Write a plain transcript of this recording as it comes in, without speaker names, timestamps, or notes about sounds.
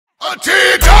A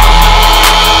T-Dog!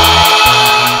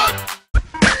 1,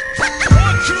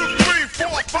 2, 3,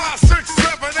 4, 5, 6,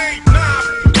 7, 8, 9.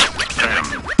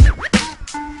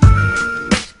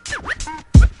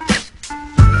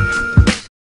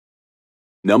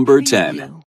 Number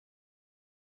 10.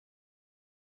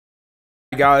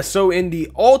 Guys, so in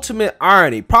the ultimate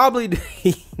irony, probably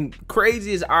the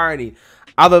craziest irony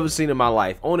I've ever seen in my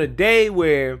life, on a day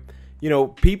where, you know,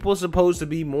 people are supposed to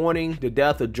be mourning the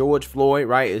death of George Floyd,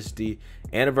 right? It's the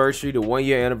anniversary, the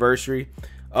 1-year anniversary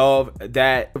of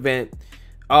that event.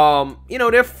 You know,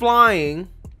 they're flying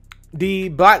the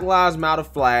Black Lives Matter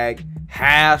flag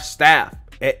half-staff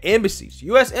at embassies,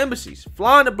 U.S. embassies,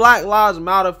 flying the Black Lives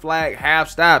Matter flag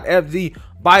half-staff as the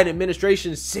Biden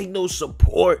administration signals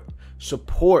support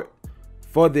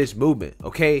for this movement,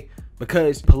 okay?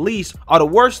 Because police are the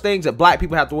worst things that black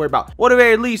people have to worry about. Or at the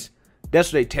very least, that's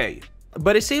what they tell you.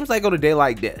 But it seems like on a day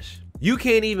like this, you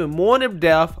can't even mourn the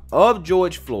death of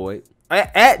George Floyd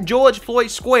at George Floyd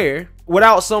Square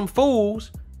without some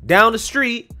fools down the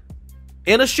street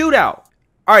in a shootout.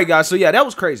 All right, guys, so yeah, that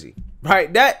was crazy,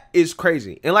 right? That is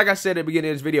crazy. And like I said at the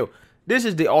beginning of this video, this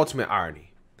is the ultimate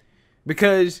irony.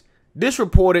 Because this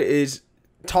reporter is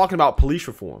talking about police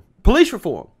reform. Police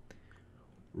reform.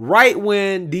 Right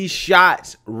when these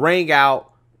shots rang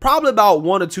out, probably about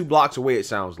 1 or 2 blocks away, it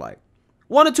sounds like.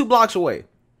 1 or 2 blocks away.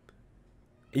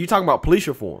 And you talking about police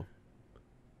reform.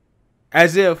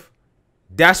 As if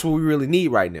that's what we really need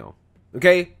right now.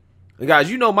 Okay? And guys,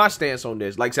 you know my stance on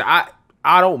this. Like I said,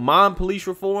 I don't mind police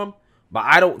reform, but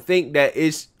I don't think that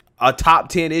it's a top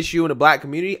 10 issue in the black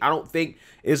community. I don't think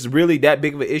it's really that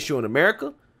big of an issue in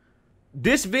America.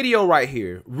 This video right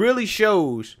here really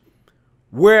shows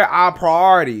where our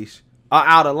priorities are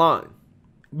out of line.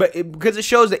 But because it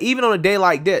shows that even on a day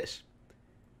like this,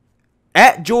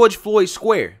 at George Floyd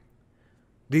Square,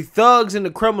 the thugs and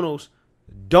the criminals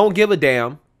don't give a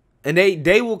damn, and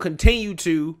they will continue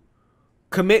to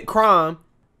commit crime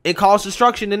and cause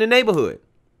destruction in the neighborhood.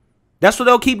 That's what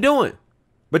they'll keep doing.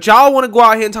 But y'all want to go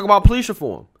out here and talk about police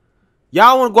reform.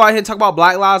 Y'all want to go out here and talk about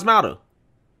Black Lives Matter.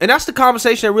 And that's the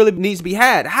conversation that really needs to be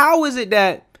had. How is it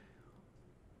that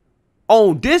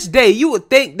on this day, you would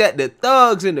think that the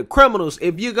thugs and the criminals,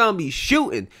 if you're going to be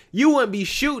shooting, you wouldn't be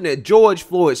shooting at George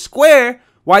Floyd Square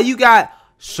while you got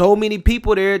so many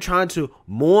people there trying to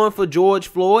mourn for George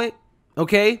Floyd,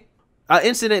 okay? An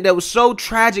incident that was so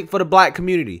tragic for the black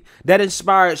community, that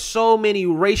inspired so many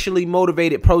racially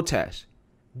motivated protests.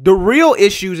 The real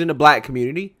issues in the black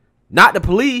community, not the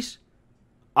police,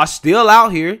 are still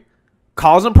out here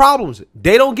causing problems.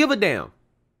 They don't give a damn.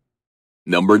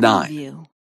 Number 9.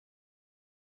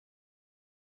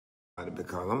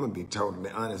 Because I'm going to be totally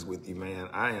honest with you, man.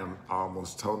 I am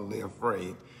almost totally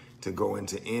afraid to go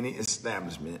into any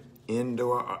establishment,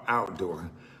 indoor or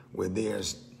outdoor, where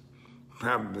there's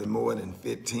probably more than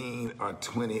 15 or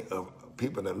 20 of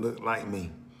people that look like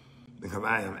me. Because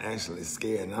I am actually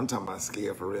scared. And I'm talking about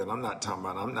scared for real. I'm not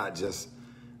just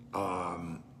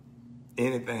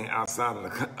anything outside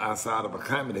of a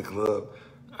comedy club.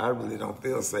 I really don't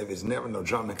feel safe. It's never no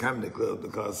drama comedy club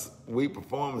because we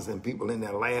performers and people in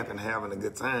there laughing, having a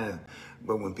good time.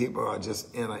 But when people are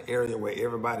just in an area where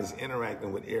everybody's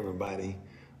interacting with everybody,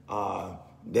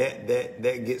 that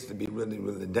gets to be really,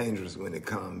 really dangerous when it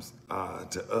comes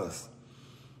to us.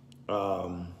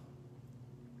 A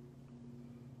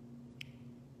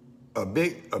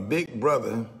big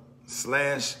brother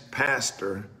 /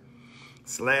 pastor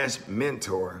 /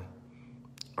 mentor,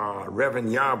 Reverend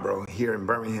Yarbrough here in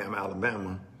Birmingham,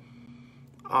 Alabama.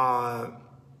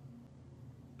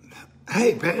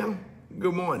 Hey, Pam,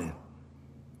 good morning.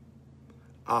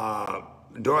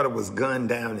 Daughter was gunned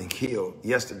down and killed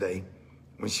yesterday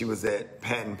when she was at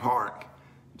Patton Park,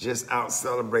 just out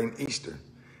celebrating Easter.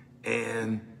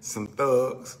 And some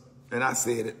thugs, and I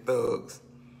said it, thugs,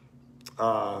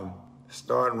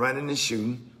 started running and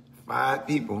shooting. 5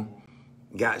 people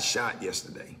got shot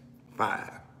yesterday,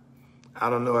 5. I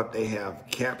don't know if they have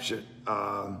captured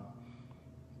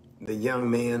the young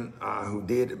man who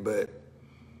did it, but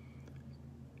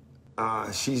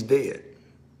she's dead.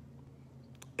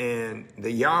 And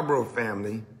the Yarbrough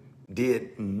family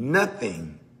did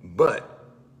nothing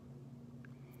but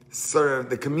serve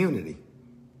the community.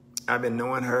 I've been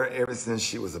knowing her ever since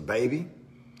she was a baby.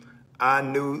 I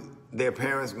knew their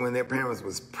parents when their parents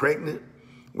was pregnant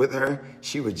with her.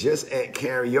 She was just at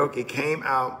karaoke, came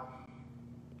out,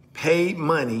 paid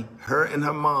money, her and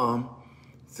her mom,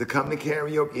 to come to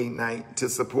karaoke night to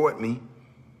support me.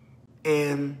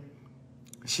 And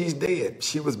she's dead.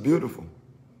 She was beautiful.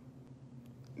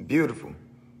 Beautiful.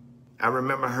 I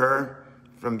remember her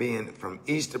from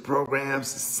Easter programs,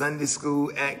 Sunday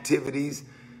school activities,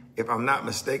 if I'm not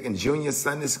mistaken, junior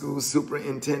Sunday school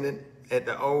superintendent at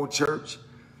the old church.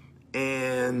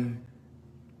 And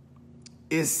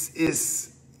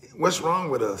it's what's wrong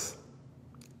with us?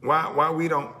 Why we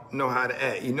don't know how to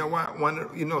act? You know what?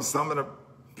 Some of the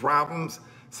problems,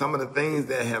 some of the things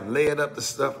that have led up to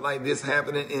stuff like this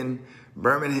happening in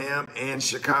Birmingham and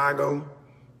Chicago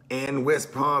and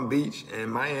West Palm Beach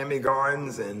and Miami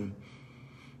Gardens and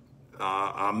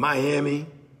Miami,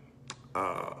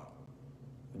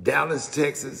 Dallas,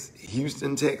 Texas,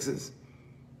 Houston, Texas,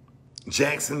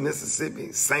 Jackson,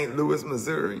 Mississippi, St. Louis,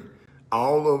 Missouri,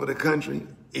 all over the country,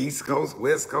 East Coast,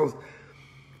 West Coast.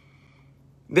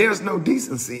 There's no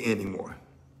decency anymore.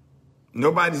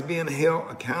 Nobody's being held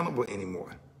accountable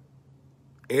anymore.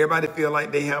 Everybody feel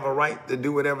like they have a right to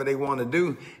do whatever they want to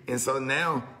do. And so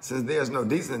now, since there's no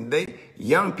decency,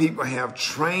 young people have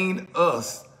trained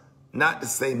us not to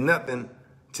say nothing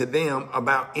to them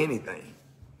about anything.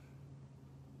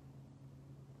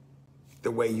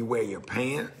 The way you wear your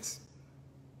pants,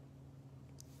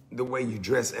 the way you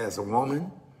dress as a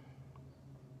woman,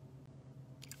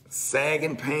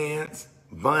 sagging pants,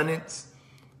 bonnets,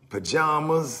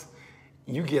 pajamas,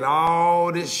 you get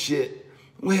all this shit.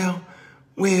 Well,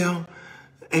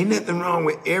 ain't nothing wrong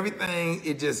with everything.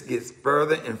 It just gets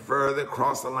further and further,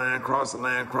 cross the line, cross the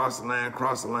line, cross the line,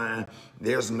 cross the line.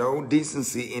 There's no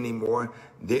decency anymore.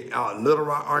 Little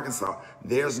Rock, Arkansas,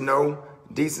 there's no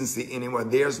decency anymore.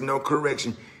 There's no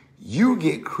correction. You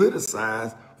get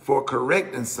criticized for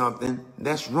correcting something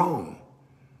that's wrong.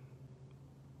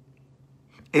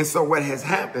 And so what has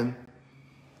happened,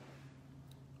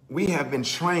 we have been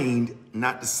trained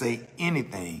not to say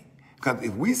anything. Because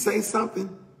if we say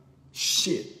something,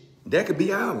 shit, that could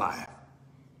be our life.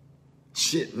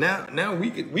 Shit, now we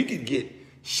could get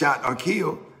shot or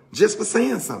killed just for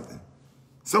saying something.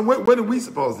 So what are we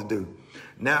supposed to do?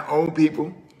 Now old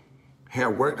people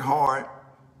have worked hard,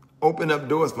 opened up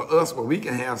doors for us where we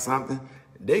can have something.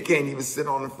 They can't even sit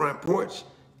on the front porch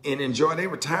and enjoy their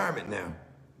retirement now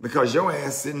because your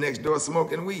ass sitting next door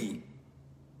smoking weed.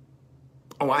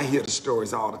 Oh, I hear the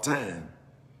stories all the time.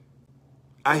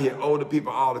 I hear older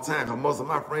people all the time because most of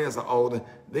my friends are older.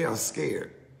 They are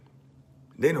scared.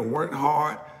 They done worked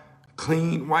hard,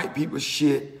 cleaned white people's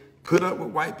shit, put up with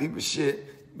white people's shit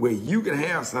where you can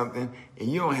have something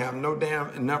and you don't have no damn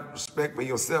enough respect for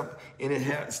yourself, and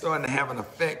it's starting to have an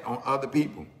effect on other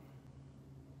people.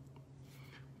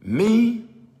 Me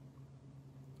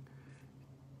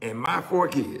and my 4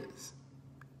 kids,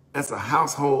 that's a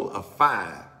household of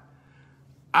 5.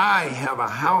 I have a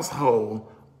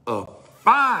household of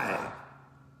 5.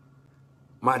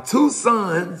 My 2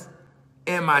 sons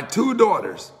and my 2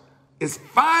 daughters. It's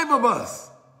 5 of us.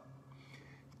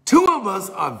 2 of us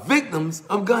are victims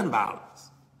of gun violence.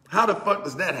 How the fuck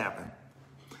does that happen?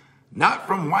 Not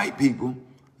from white people,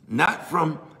 not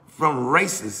from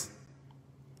racists.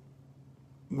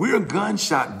 We're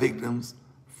gunshot victims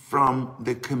from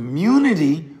the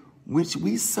community which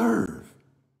we serve.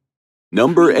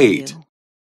 Number 8.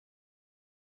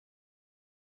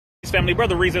 Family,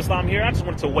 Brother Reez Islam here. I just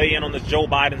wanted to weigh in on this Joe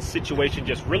Biden situation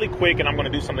just really quick, and I'm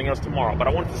going to do something else tomorrow. But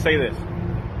I wanted to say this.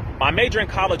 My major in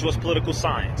college was political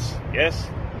science. Yes.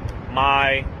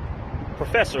 My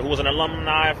professor, who was an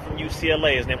alumni from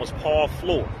UCLA, his name was Paul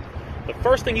Floor. The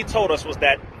first thing he told us was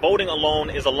that voting alone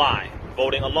is a lie.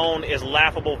 Voting alone is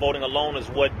laughable. Voting alone is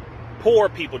what poor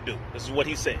people do. This is what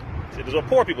he said. He said, this is what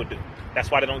poor people do.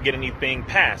 That's why they don't get anything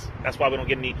passed. That's why we don't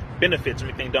get any benefits or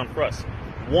anything done for us.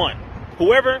 1,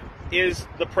 whoever is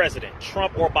the president,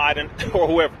 Trump or Biden or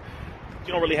whoever,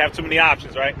 you don't really have too many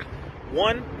options, right?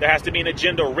 1, there has to be an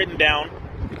agenda written down.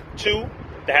 2,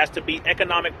 there has to be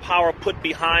economic power put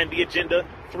behind the agenda.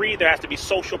 3, there has to be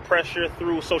social pressure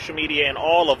through social media and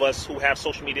all of us who have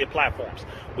social media platforms.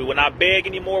 We will not beg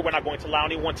anymore. We're not going to allow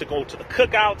anyone to go to the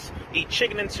cookouts, eat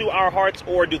chicken into our hearts,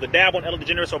 or do the dab on Ellen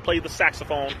DeGeneres or play the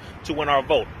saxophone to win our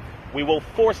vote. We will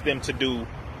force them to do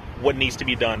what needs to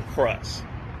be done for us.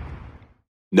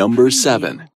 Number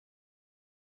 7.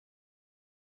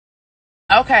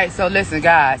 Okay, so listen,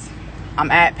 guys. I'm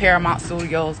at Paramount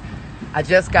Studios. I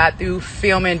just got through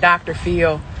filming Dr.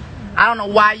 Phil. I don't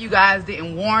know why you guys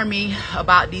didn't warn me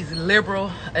about these liberal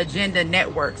agenda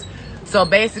networks. So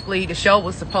basically, the show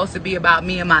was supposed to be about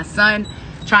me and my son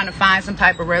trying to find some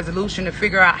type of resolution to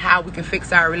figure out how we can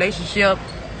fix our relationship.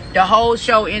 The whole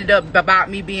show ended up about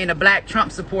me being a black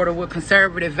Trump supporter with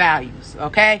conservative values,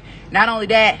 okay? Not only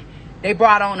that, they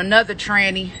brought on another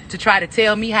tranny to try to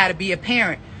tell me how to be a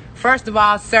parent. First of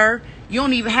all, sir, you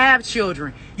don't even have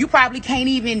children. You probably can't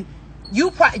even,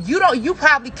 you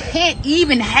probably can't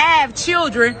even have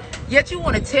children, yet you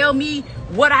want to tell me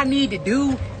what I need to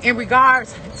do in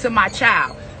regards to my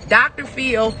child. Dr.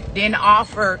 Phil didn't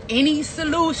offer any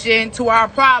solution to our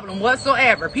problem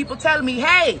whatsoever. People telling me,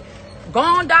 hey, go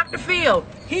on Dr. Phil,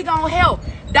 he gonna help.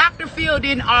 Dr. Phil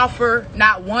didn't offer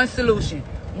not one solution.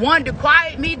 Wanted to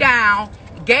quiet me down,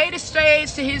 gave the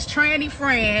stage to his tranny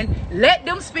friend, let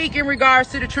them speak in regards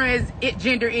to the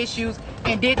transgender issues,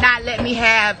 and did not let me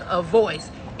have a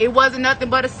voice. It wasn't nothing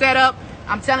but a setup.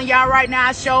 I'm telling y'all right now,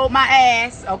 I showed my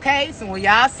ass, okay? So when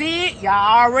y'all see it,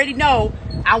 y'all already know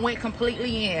I went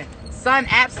completely in. Son,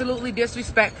 absolutely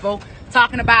disrespectful,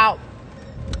 talking about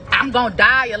I'm gonna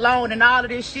die alone and all of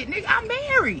this shit. Nigga, I'm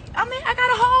married. I mean, I got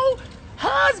a whole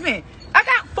husband. I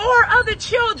got 4 other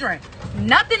children.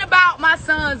 Nothing about my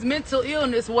son's mental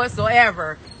illness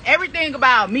whatsoever. Everything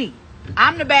about me.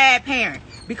 I'm the bad parent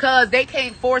because they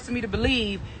can't force me to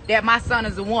believe that my son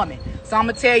is a woman. So I'm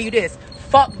gonna tell you this.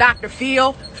 Fuck Dr.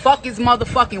 Phil. Fuck his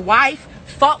motherfucking wife.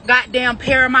 Fuck goddamn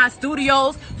Paramount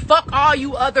Studios. Fuck all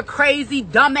you other crazy,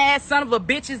 dumbass son of a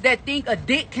bitches that think a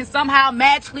dick can somehow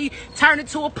magically turn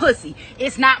into a pussy.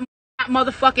 It's not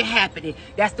motherfucking happening.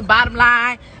 That's the bottom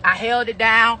line. I held it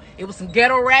down. It was some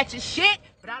ghetto ratchet shit,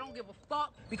 but I don't give a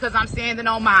fuck because I'm standing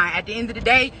on mine. At the end of the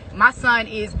day, my son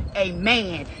is a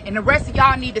man, and the rest of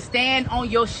y'all need to stand on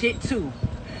your shit too.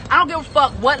 I don't give a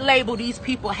fuck what label these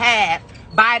people have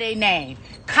by their name.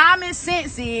 Common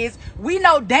sense is we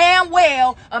know damn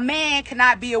well a man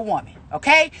cannot be a woman.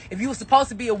 Okay? If you were supposed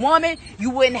to be a woman,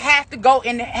 you wouldn't have to go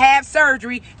and have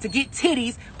surgery to get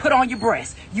titties put on your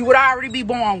breast. You would already be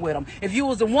born with them. If you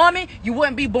was a woman, you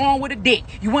wouldn't be born with a dick.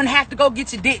 You wouldn't have to go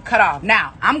get your dick cut off.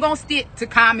 Now, I'm going to stick to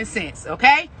common sense,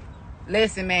 okay?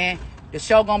 Listen, man, the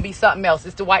show going to be something else.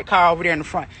 It's the white car over there in the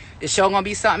front. The show going to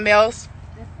be something else.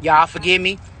 Y'all forgive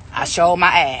me. I showed my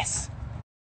ass.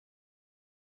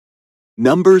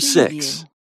 Number 6.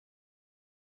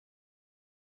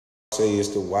 Say it's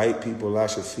the white people I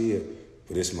should fear,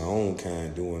 but it's my own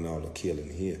kind doing all the killing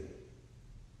here.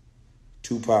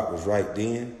 Tupac was right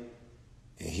then,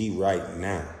 and he right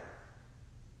now.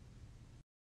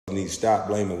 You need to stop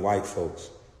blaming white folks.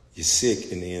 You're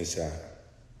sick in the inside.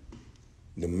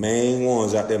 The main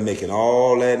ones out there making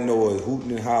all that noise,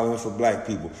 hooting and hollering for black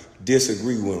people,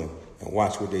 disagree with them and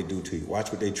watch what they do to you. Watch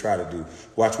what they try to do.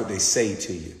 Watch what they say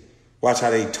to you. Watch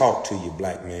how they talk to you,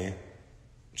 black man.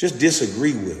 Just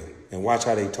disagree with them and watch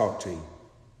how they talk to you.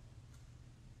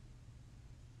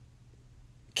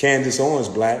 Candace Owens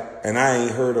black, and I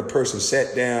ain't heard a person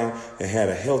sat down and had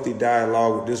a healthy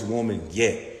dialogue with this woman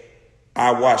yet.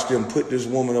 I watched them put this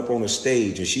woman up on a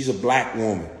stage, and she's a black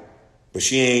woman, but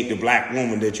she ain't the black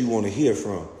woman that you want to hear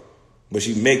from. But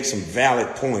she makes some valid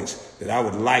points that I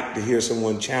would like to hear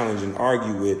someone challenge and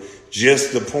argue with,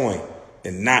 just the point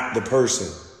and not the person.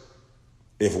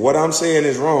 If what I'm saying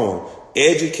is wrong,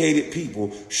 educated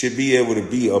people should be able to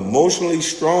be emotionally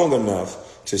strong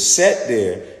enough to sit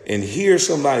there and hear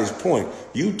somebody's point.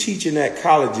 You teaching at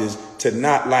colleges to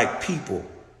not like people.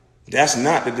 That's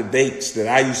not the debates that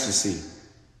I used to see.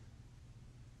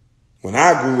 When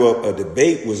I grew up, a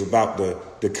debate was about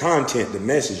the content, the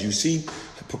message. You see,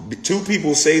 2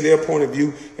 people say their point of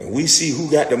view, and we see who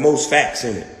got the most facts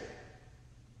in it.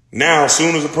 Now, as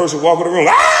soon as a person walk in the room,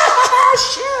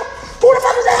 shit! Who the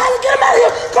fuck is that? Get him out of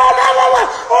here! Call 911!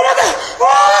 Oh my God!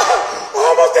 Oh,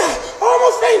 almost there!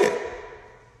 Almost fainted.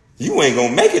 You ain't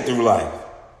gonna make it through life.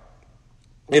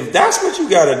 If that's what you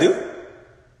gotta do,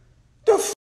 the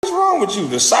f is wrong with you?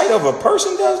 The sight of a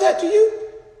person does that to you?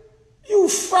 You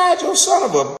fragile son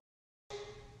of a.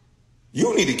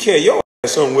 You need to carry your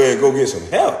ass somewhere and go get some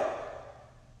help.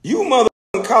 You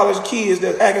motherfucking college kids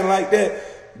that's acting like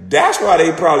that, that's why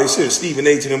they probably sent Stephen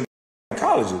A. to them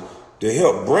colleges. To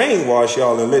help brainwash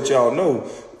y'all and let y'all know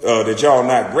that y'all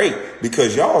not great,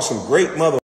 because y'all some great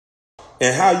mother.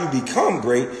 And how you become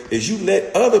great is you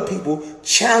let other people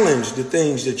challenge the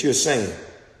things that you're saying.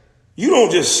 You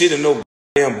don't just sit in no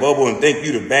damn bubble and think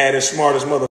you the baddest, smartest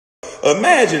mother.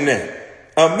 Imagine that.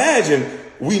 Imagine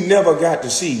we never got to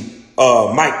see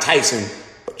Mike Tyson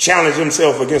challenge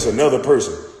himself against another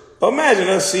person. Imagine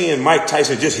us seeing Mike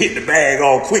Tyson just hit the bag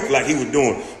all quick like he was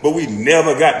doing, but we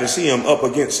never got to see him up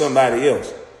against somebody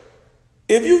else.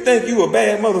 If you think you a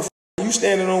bad motherfucker, you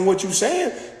standing on what you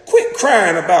saying, quit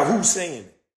crying about who's saying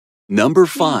it. Number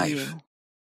 5.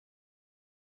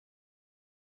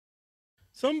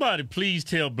 Somebody please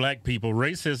tell black people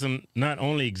racism not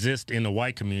only exists in the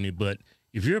white community, but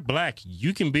if you're black,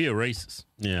 you can be a racist.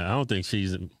 Yeah, I don't think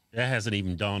that hasn't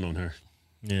even dawned on her.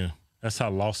 Yeah, that's how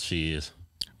lost she is.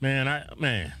 Man,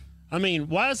 I mean,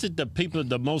 why is it the people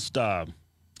the most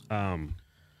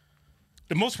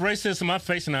racism I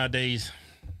face nowadays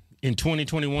in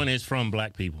 2021 is from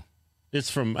black people.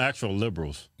 It's from actual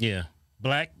liberals. Yeah.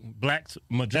 blacks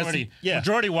majority yeah.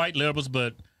 majority white liberals,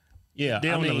 but Yeah,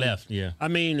 they're on the left. Yeah, I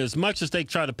mean, as much as they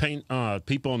try to paint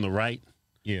people on the right,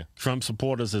 yeah, Trump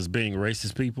supporters as being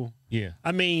racist people. yeah.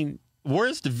 I mean,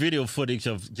 where's the video footage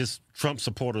of just Trump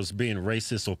supporters being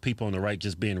racist or people on the right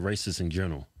just being racist in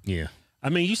general? Yeah. I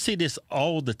mean, you see this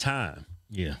all the time.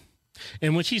 Yeah.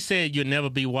 And when she said you'll never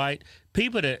be white,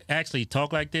 people that actually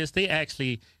talk like this, they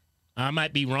actually, I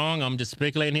might be wrong, I'm just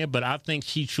speculating here, but I think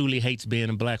she truly hates being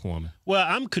a black woman. Well,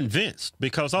 I'm convinced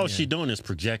because all she's doing is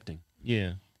projecting.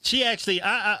 Yeah. She actually,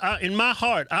 I in my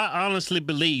heart, I honestly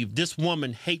believe this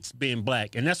woman hates being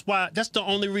black. And that's the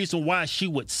only reason why she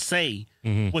would say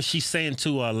what she's saying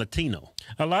to a Latino.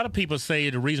 A lot of people say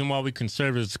the reason why we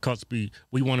conservatives is because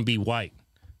we want to be white.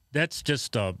 That's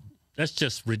just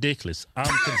ridiculous.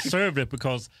 I'm conservative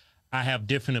because I have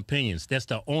different opinions. That's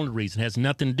the only reason. It has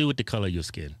nothing to do with the color of your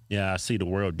skin. Yeah, I see the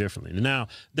world differently. Now,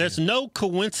 there's no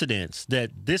coincidence that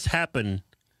this happened,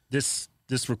 this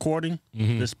recording,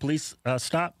 this police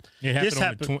stop. It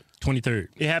happened on the 23rd.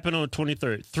 It happened on the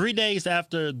 23rd, 3 days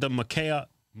after the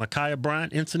Ma'Khia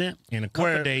Bryant incident. And a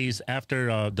couple of days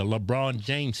after the LeBron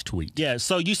James tweet. Yeah,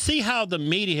 so you see how the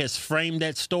media has framed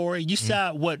that story? You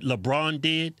saw what LeBron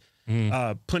did,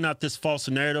 putting out this false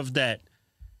narrative that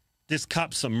this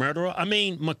cop's a murderer. I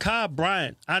mean, Ma'Khia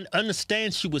Bryant, I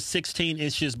understand she was 16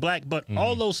 and she's black, but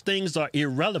all those things are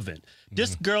irrelevant.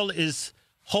 This girl is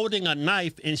holding a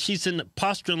knife and she's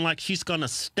posturing like she's going to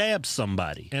stab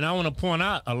somebody. And I want to point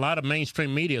out, a lot of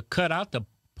mainstream media cut out the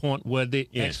point where they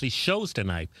actually shows the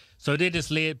knife. So they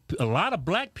just led, a lot of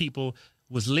black people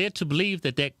was led to believe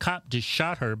that cop just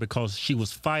shot her because she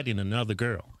was fighting another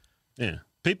girl. Yeah.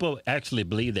 People actually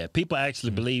believe that. People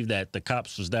actually believe that the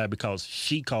cops was there because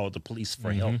she called the police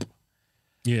for help.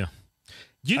 Yeah.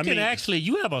 You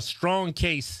have a strong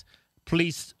case,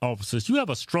 police officers, you have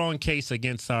a strong case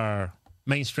against our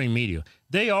mainstream media.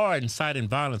 They are inciting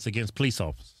violence against police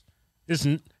officers.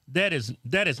 That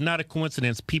is not a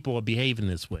coincidence people are behaving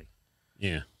this way.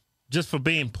 Yeah. Just for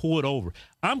being pulled over.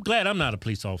 I'm glad I'm not a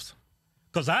police officer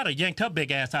because I'd have yanked her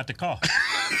big ass out the car.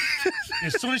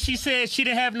 As soon as she said she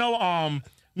didn't have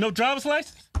no driver's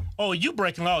license, oh, you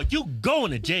breaking law, you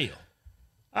going to jail.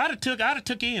 I'd have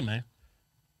took you in, man.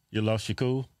 You lost your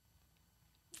cool?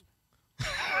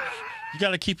 You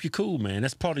got to keep your cool, man.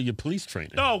 That's part of your police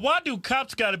training. No, why do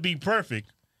cops got to be perfect?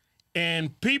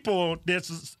 And people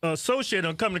that's associated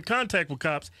or come in contact with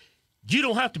cops, you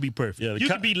don't have to be perfect. Yeah, you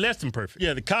can be less than perfect.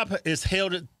 Yeah, the cop is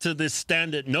held to this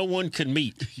standard no one can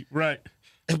meet. Right.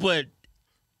 But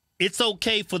it's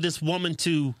okay for this woman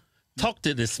to talk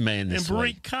to this man this way. And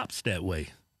break cops that way.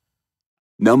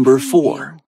 Number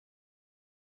 4.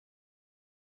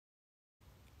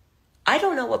 I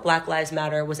don't know what Black Lives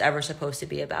Matter was ever supposed to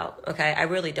be about, okay? I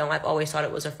really don't. I've always thought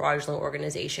it was a fraudulent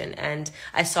organization, and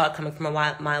I saw it coming from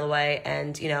a mile away,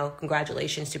 and,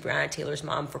 congratulations to Breonna Taylor's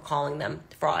mom for calling them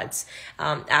frauds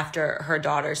after her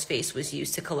daughter's face was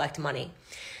used to collect money.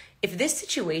 If this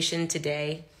situation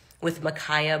today with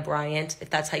Ma'Khia Bryant, if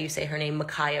that's how you say her name,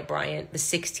 Ma'Khia Bryant, the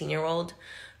 16-year-old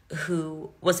who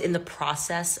was in the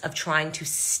process of trying to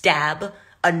stab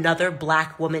another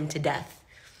black woman to death,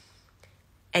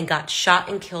 and got shot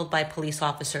and killed by police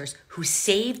officers who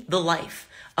saved the life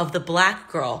of the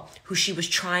black girl who she was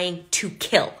trying to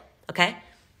kill, okay?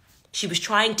 She was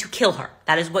trying to kill her.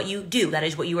 That is what you do. That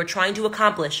is what you are trying to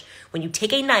accomplish when you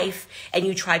take a knife and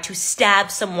you try to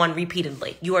stab someone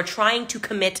repeatedly. You are trying to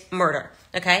commit murder,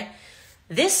 okay?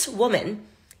 This woman,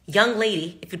 young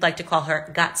lady, if you'd like to call her,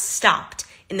 got stopped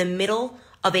in the middle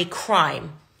of a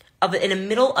crime, in the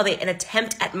middle of an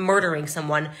attempt at murdering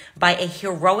someone by a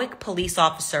heroic police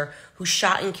officer who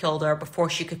shot and killed her before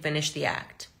she could finish the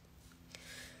act.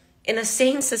 In a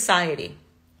sane society,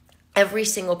 every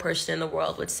single person in the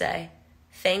world would say,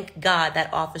 thank God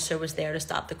that officer was there to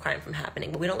stop the crime from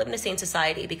happening. But we don't live in a sane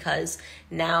society because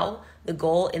now the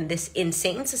goal in this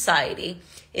insane society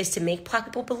is to make black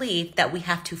people believe that we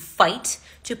have to fight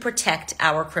to protect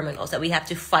our criminals, that we have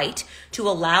to fight to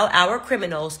allow our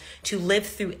criminals to live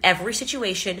through every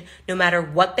situation, no matter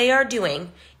what they are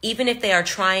doing, even if they are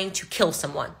trying to kill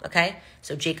someone, okay?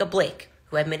 So Jacob Blake,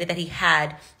 who admitted that he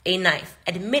had a knife,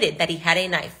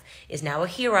 is now a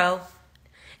hero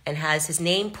and has his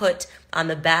name put on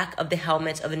the back of the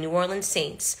helmet of the New Orleans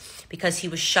Saints because he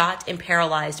was shot and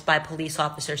paralyzed by police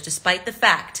officers, despite the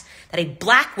fact that a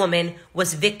black woman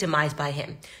was victimized by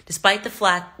him, despite the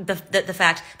fact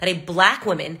that a black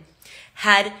woman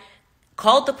had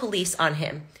called the police on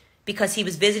him because he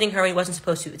was visiting her when he wasn't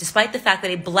supposed to, despite the fact that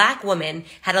a black woman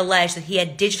had alleged that he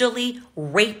had digitally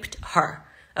raped her,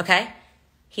 okay?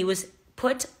 He was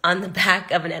put on the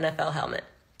back of an NFL helmet.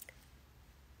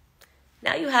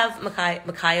 Now you have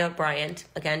Ma'Khia Bryant.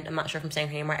 Again, I'm not sure if I'm saying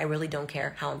her name right. I really don't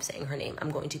care how I'm saying her name.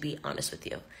 I'm going to be honest with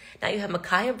you. Now you have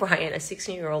Ma'Khia Bryant, a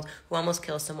 16-year-old who almost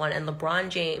kills someone, and LeBron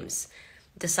James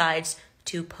decides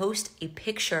to post a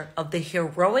picture of the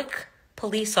heroic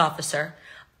police officer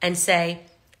and say,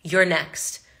 "You're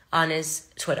next," on his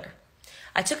Twitter.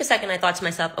 I took a second. I thought to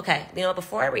myself, okay,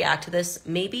 before I react to this,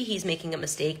 maybe he's making a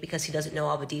mistake because he doesn't know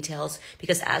all the details.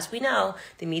 Because as we know,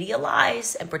 the media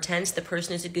lies and pretends the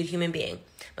person is a good human being.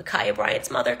 Ma'Khia Bryant's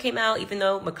mother came out, even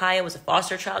though Ma'Khia was a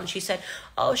foster child, and she said,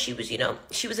 oh, she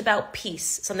was about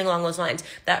peace, something along those lines,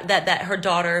 that her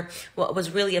daughter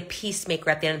was really a peacemaker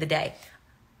at the end of the day.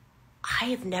 I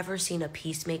have never seen a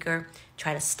peacemaker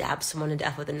try to stab someone to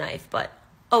death with a knife, but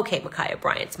okay, Ma'Khia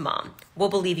Bryant's mom, we'll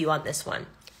believe you on this one.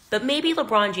 But maybe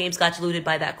LeBron James got deluded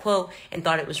by that quote and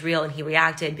thought it was real, and he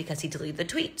reacted because he deleted the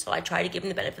tweet. So I tried to give him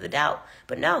the benefit of the doubt.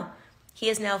 But no, he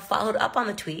has now followed up on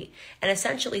the tweet and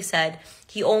essentially said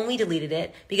he only deleted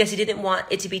it because he didn't want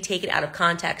it to be taken out of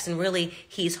context. And really,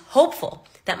 he's hopeful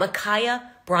that Ma'Khia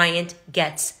Bryant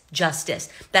gets justice,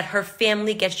 that her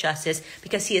family gets justice,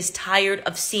 because he is tired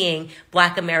of seeing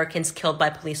Black Americans killed by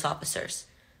police officers.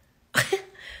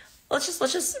 Let's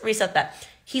just reset that.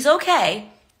 He's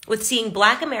okay with seeing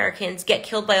Black Americans get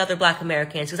killed by other Black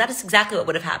Americans, because that is exactly what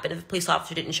would have happened if a police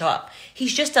officer didn't show up.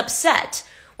 He's just upset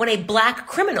when a Black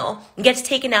criminal gets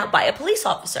taken out by a police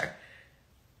officer.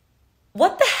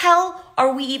 What the hell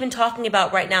are we even talking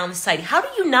about right now in society? How do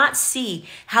you not see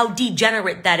how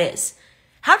degenerate that is?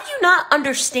 How do you not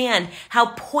understand how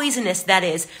poisonous that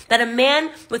is? That a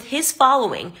man with his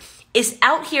following is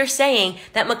out here saying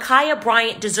that Ma'Khia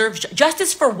Bryant deserves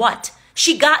justice for what?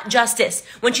 She got justice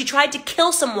when she tried to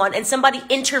kill someone and somebody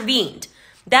intervened.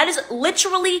 That is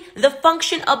literally the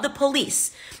function of the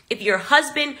police. If your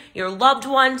husband, your loved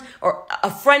ones, or a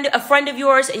friend of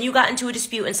yours, and you got into a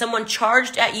dispute and someone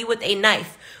charged at you with a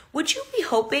knife, would you be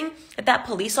hoping that that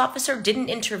police officer didn't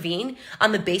intervene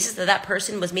on the basis that that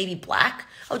person was maybe Black?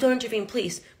 Oh, don't intervene,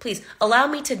 please. Please, allow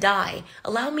me to die.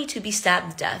 Allow me to be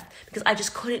stabbed to death, because I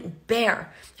just couldn't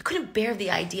bear the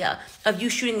idea of you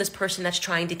shooting this person that's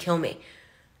trying to kill me.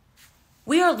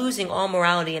 We are losing all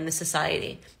morality in this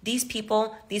society. These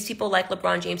people like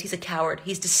LeBron James, he's a coward.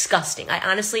 He's disgusting. I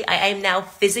am now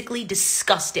physically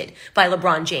disgusted by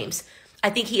LeBron James. I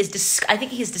think he is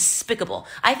despicable.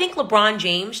 I think LeBron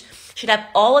James should have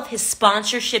all of his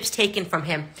sponsorships taken from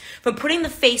him for putting the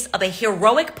face of a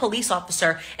heroic police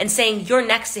officer and saying you're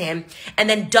next to him, and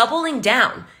then doubling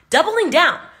down,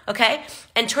 okay?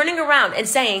 And turning around and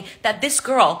saying that this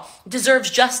girl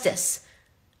deserves justice.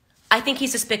 I think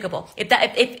he's despicable.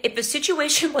 If the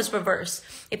situation was reversed,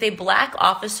 if a Black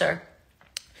officer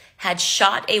had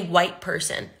shot a white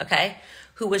person, okay,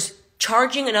 who was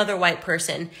charging another white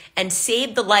person and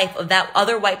saved the life of that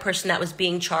other white person that was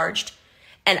being charged,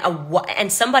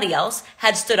 and somebody else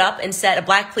had stood up and said, a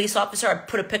Black police officer had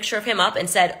put a picture of him up and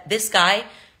said, this guy,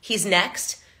 he's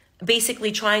next,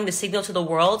 basically trying to signal to the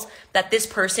world that this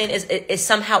person is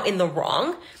somehow in the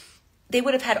wrong, they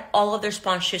would have had all of their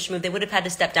sponsorships removed. They would have had to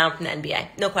step down from the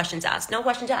NBA. No questions asked.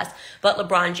 But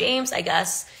LeBron James, I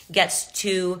guess, gets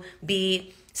to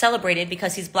be celebrated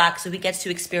because he's Black, so he gets to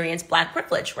experience Black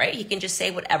privilege, right? He can just say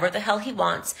whatever the hell he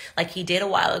wants, like he did a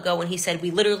while ago when he said,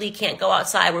 we literally can't go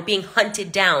outside, we're being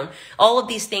hunted down. All of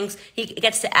these things, he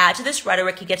gets to add to this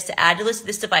rhetoric, he gets to add to this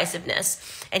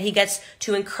divisiveness, and he gets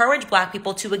to encourage Black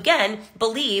people to, again,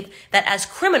 believe that as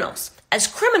criminals,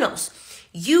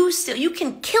 you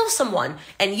can kill someone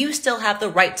and you still have the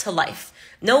right to life.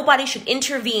 Nobody should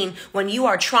intervene when you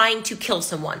are trying to kill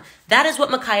someone. That is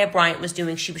what Ma'Khia Bryant was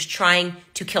doing. She was trying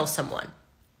to kill someone.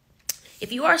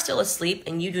 If you are still asleep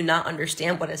and you do not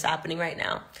understand what is happening right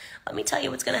now, let me tell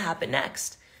you what's going to happen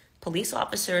next. Police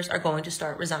officers are going to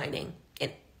start resigning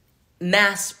in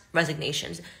mass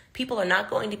resignations. People are not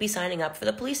going to be signing up for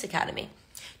the police academy.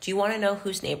 Do you want to know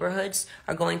whose neighborhoods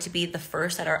are going to be the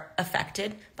first that are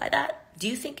affected by that? Do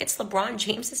you think it's LeBron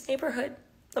James's neighborhood?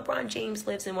 LeBron James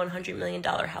lives in a $100 million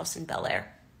house in Bel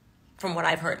Air. From what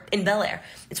I've heard, in Bel Air,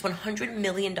 it's $100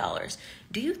 million.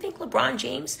 Do you think LeBron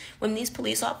James, when these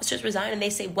police officers resign and they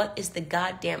say, what is the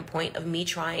goddamn point of me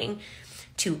trying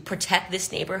to protect this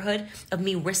neighborhood, of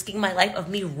me risking my life, of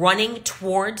me running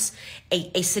towards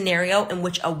a scenario in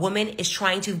which a woman is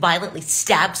trying to violently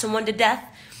stab someone to death,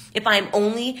 if I'm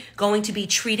only going to be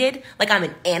treated like I'm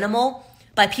an animal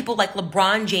by people like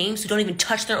LeBron James who don't even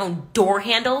touch their own door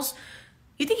handles?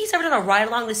 You think he's ever done a ride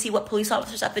along to see what police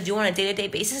officers have to do on a day-to-day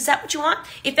basis? Is that what you want?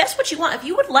 If that's what you want, if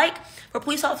you would like for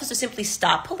police officers to simply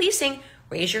stop policing,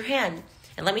 raise your hand.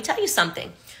 And let me tell you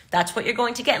something. That's what you're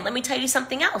going to get. And let me tell you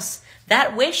something else.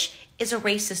 That wish is a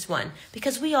racist one,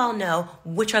 because we all know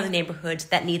which are the neighborhoods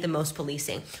that need the most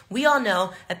policing. We all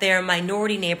know that there are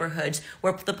minority neighborhoods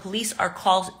where the police are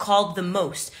called the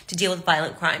most to deal with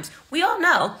violent crimes. We all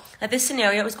know that this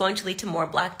scenario is going to lead to more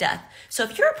Black death. So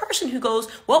if you're a person who goes,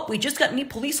 well, we just got new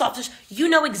police officers, you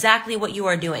know exactly what you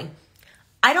are doing.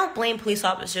 I don't blame police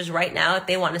officers right now if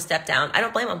they want to step down. I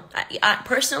don't blame them.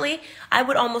 Personally, I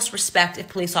would almost respect if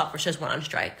police officers went on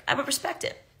strike. I would respect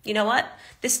it. You know what?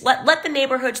 Let the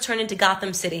neighborhoods turn into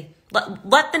Gotham City.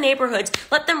 Let the neighborhoods,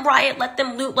 let them riot, let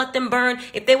them loot, let them burn.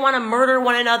 If they want to murder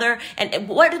one another, and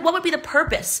what would be the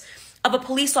purpose of a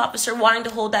police officer wanting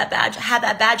to hold that badge, have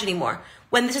that badge anymore,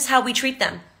 when this is how we treat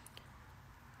them?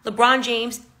 LeBron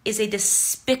James is a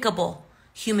despicable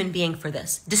human being for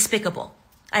this. Despicable.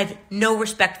 I have no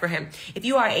respect for him. If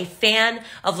you are a fan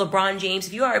of LeBron James,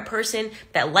 if you are a person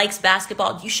that likes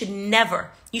basketball, you should never,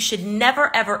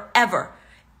 ever, ever,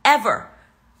 ever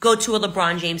go to a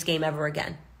LeBron James game ever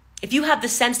again. If you have the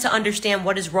sense to understand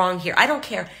what is wrong here, I don't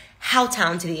care how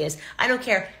talented he is. I don't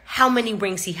care how many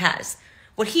rings he has.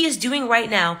 What he is doing right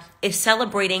now is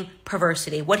celebrating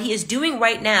perversity. What he is doing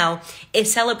right now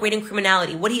is celebrating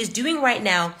criminality. What he is doing right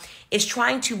now is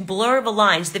trying to blur the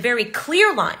lines, the very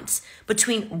clear lines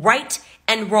between right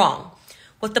and wrong.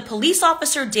 What the police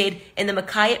officer did in the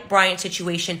Ma'Khia Bryant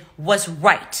situation was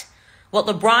right. What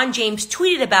LeBron James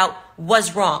tweeted about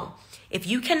was wrong. If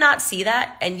you cannot see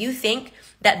that and you think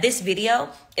that this video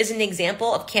is an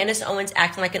example of Candace Owens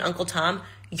acting like an Uncle Tom,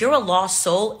 you're a lost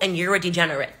soul and you're a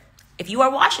degenerate. If you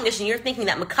are watching this and you're thinking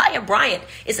that Ma'Khia Bryant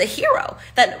is a hero,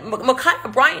 that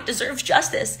Ma'Khia Bryant deserves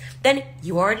justice, then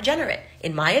you are a degenerate.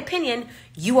 In my opinion,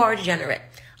 you are a degenerate.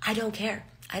 I don't care.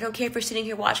 I don't care if you're sitting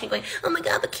here watching going, oh my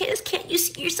God, but Candace, can't you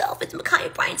see yourself? It's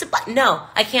Ma'Khia Bryant's a butt. No,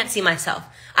 I can't see myself.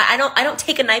 I don't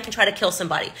take a knife and try to kill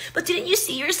somebody. But didn't you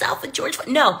see yourself with George?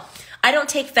 No, I don't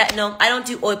take fentanyl. I don't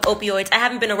do opioids. I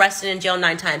haven't been arrested and in jail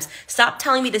 9 times. Stop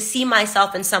telling me to see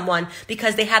myself in someone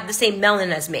because they have the same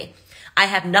melanin as me. I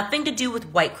have nothing to do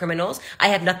with white criminals. I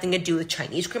have nothing to do with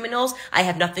Chinese criminals. I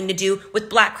have nothing to do with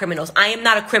Black criminals. I am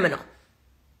not a criminal.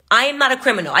 I am not a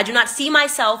criminal. I do not see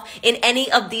myself in any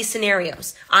of these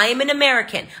scenarios. I am an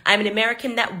American. I am an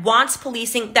American that wants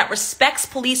policing, that respects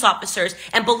police officers,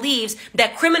 and believes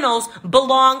that criminals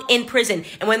belong in prison.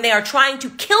 And when they are trying to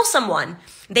kill someone,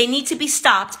 they need to be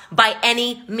stopped by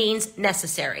any means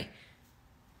necessary.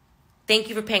 Thank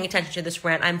you for paying attention to this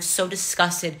rant. I'm so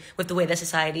disgusted with the way that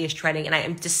society is trending, and I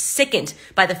am just sickened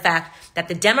by the fact that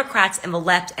the Democrats and the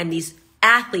left and these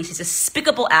athletes, these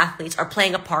despicable athletes, are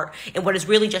playing a part in what is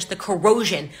really just the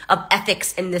corrosion of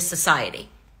ethics in this society.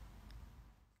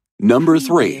 Number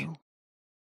 3.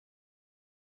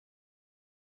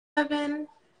 Kevin,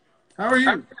 How are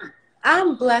you?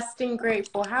 I'm blessed and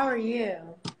grateful. How are you?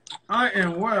 I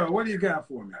am well. What do you got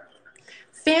for me?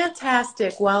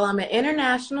 Fantastic. Well, I'm an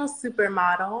international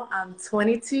supermodel. I'm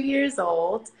 22 years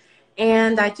old,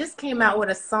 and I just came out with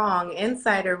a song.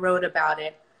 Insider wrote about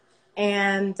it.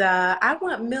 And I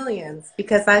want millions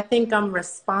because I think I'm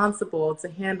responsible to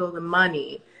handle the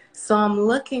money. So I'm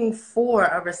looking for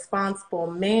a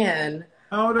responsible man.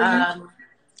 How old are you?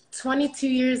 22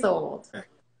 years old.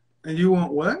 And you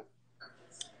want what?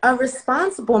 A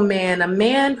responsible man, a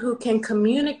man who can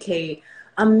communicate,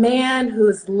 a man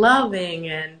who's loving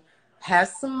and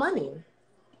has some money.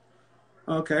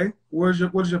 Okay. What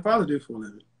does your father do for a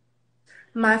living?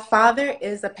 My father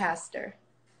is a pastor.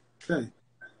 Okay.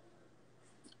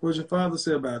 What does your father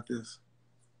say about this?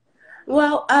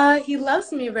 Well, he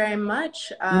loves me very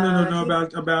much. No.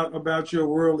 About your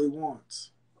worldly wants.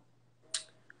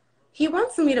 He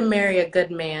wants me to marry a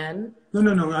good man.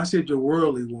 No. I said your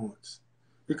worldly wants.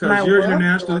 Because My you're worldly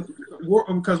international.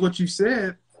 Because what you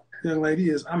said, young lady,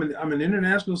 is I'm an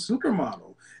international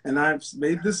supermodel, and I've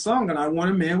made this song, and I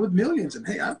want a man with millions. And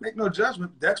hey, I make no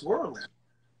judgment. That's worldly.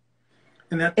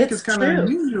 And I think it's kind of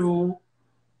unusual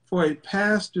for a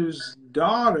pastor's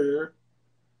daughter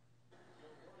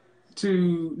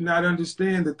to not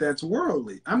understand that that's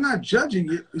worldly. I'm not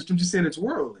judging it. I'm just saying it's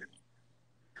worldly.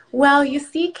 Well, you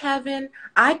see, Kevin,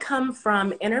 I come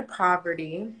from inner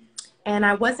poverty, and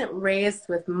I wasn't raised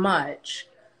with much.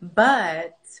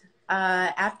 But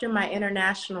after my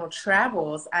international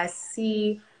travels, I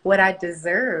see what I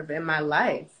deserve in my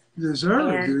life.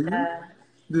 Deserve, do you?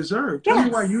 Deserve. Yes.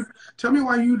 Tell me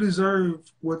why you deserve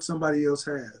what somebody else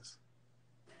has.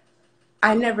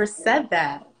 I never said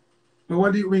that. Well,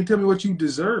 what do you mean? Tell me what you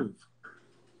deserve.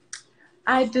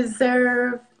 I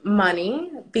deserve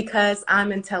money because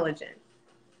I'm intelligent.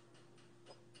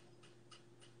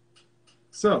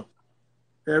 So,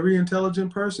 every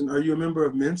intelligent person, are you a member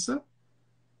of Mensa?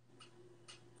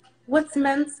 What's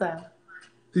Mensa?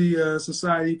 the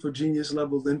Society for Genius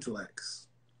Level Intellects.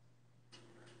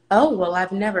 Oh, well,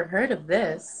 I've never heard of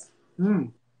this.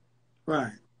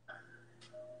 Right.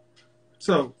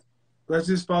 So let's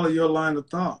just follow your line of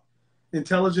thought.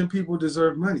 Intelligent people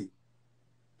deserve money.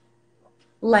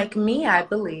 Like me, I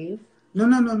believe.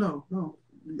 No.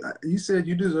 You said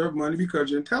you deserve money because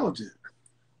you're intelligent.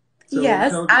 So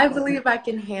Yes, I believe I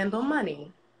can handle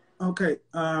money. Okay.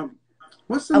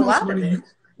 What's A the most lot of money it.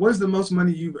 what is the most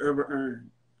money you've ever earned?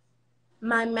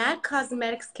 My MAC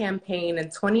Cosmetics campaign in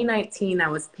 2019, I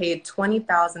was paid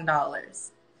 $20,000.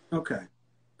 Okay.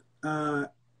 And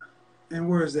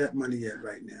where is that money at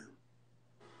right now?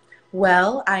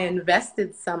 Well, I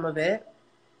invested some of it,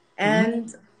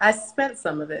 and I spent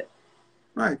some of it.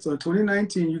 Right. So in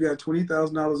 2019, you got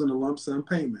 $20,000 in a lump sum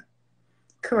payment.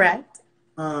 Correct.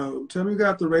 Tell me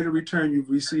about the rate of return you've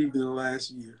received in the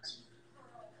last year.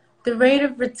 The rate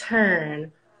of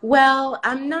return. Well,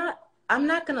 I'm not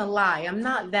gonna lie. I'm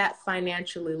not that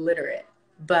financially literate,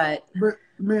 but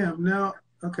ma'am, now,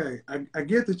 okay, I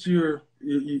get that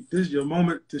this is your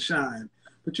moment to shine,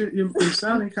 but you're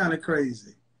sounding kind of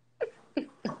crazy.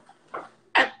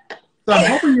 So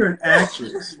I'm hoping you're an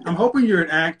actress. I'm hoping you're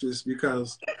an actress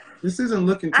because this isn't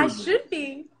looking too I good. should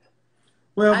be.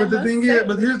 Well, but the thing is,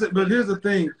 here's the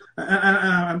thing.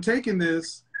 I'm taking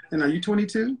this, and are you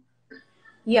 22?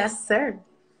 Yes, sir.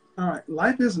 All right,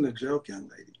 life isn't a joke, young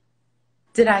lady.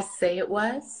 Did I say it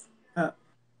was?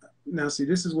 Now, see,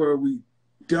 this is where we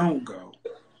don't go.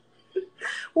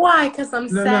 Why? Because I'm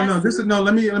sassy? No.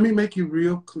 Let me make you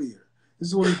real clear. This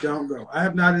is where we don't go. I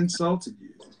have not insulted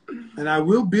you, and I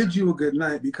will bid you a good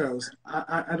night because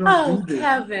I don't do this.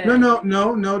 Kevin.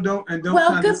 No, don't.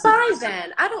 Well, goodbye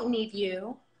then. I don't need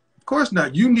you. Of course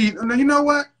not. You need. Now, you know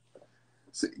what?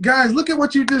 See, guys, look at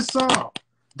what you just saw.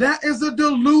 That is a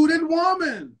deluded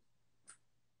woman.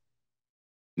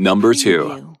 Number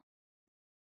 2.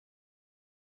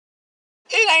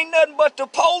 It ain't nothing but the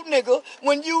poor nigga,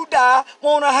 when you die,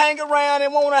 want to hang around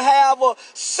and want to have a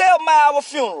 7-hour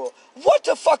funeral. What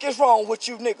the fuck is wrong with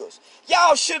you niggas?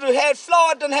 Y'all should have had,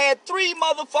 Floyd done had 3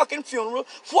 motherfucking funerals.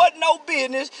 What no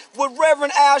business with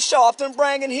Reverend Al Sharpton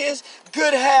bringing his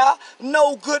good hair,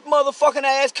 no good motherfucking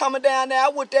ass coming down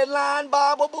there with that line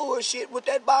Bible bullshit, with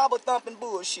that Bible thumping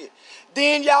bullshit.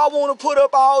 Then y'all want to put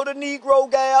up all the Negro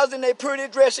gals in their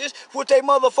pretty dresses with their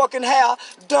motherfucking hair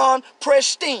done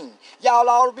pristine. Y'all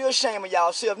ought to be ashamed of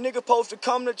y'allself. Niggas supposed to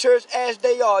come to church as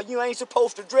they are. You ain't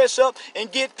supposed to dress up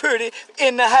and get pretty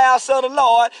in the house of the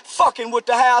Lord, fucking with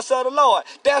the house of the Lord.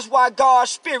 That's why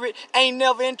God's spirit ain't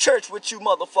never in church with you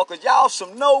motherfuckers. Y'all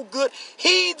some no good,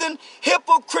 heathen,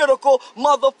 hypocritical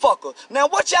motherfuckers. Now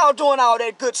what y'all doing all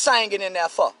that good singing in there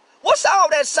for? What's all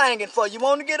that singing for? You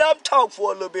want to get up and talk for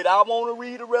a little bit. I want to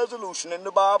read a resolution in the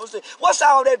Bible. What's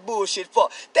all that bullshit for?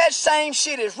 That same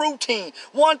shit is routine.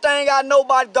 One thing I know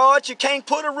about God, you can't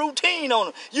put a routine on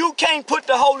him. You can't put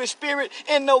the Holy Spirit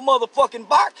in no motherfucking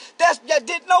box.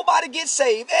 Did nobody get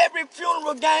saved? Every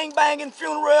funeral, gang-banging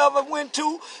funeral I ever went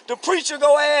to, the preacher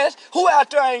go ask, who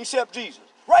out there ain't accept Jesus?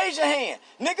 Raise your hand.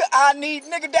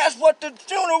 Nigga, that's what the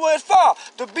funeral is for.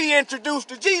 To be introduced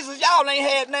to Jesus. Y'all ain't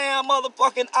had now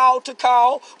motherfucking altar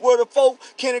call where the folk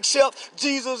can accept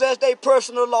Jesus as their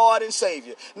personal Lord and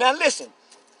Savior. Now listen,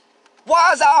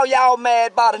 why is all y'all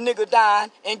mad about a nigga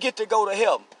dying and get to go to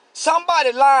heaven?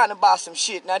 Somebody lying about some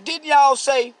shit. Now didn't y'all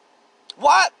say,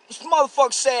 what? This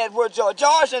motherfucker said where George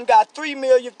done got $13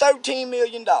 million.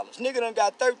 Nigga done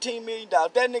got $13 million.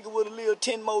 That nigga would have lived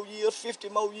 10 more years, 50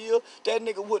 more years. That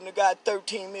nigga wouldn't have got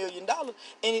 $13 million.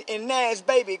 And now his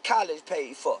baby college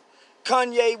paid for.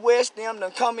 Kanye West, them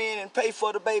done come in and pay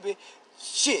for the baby.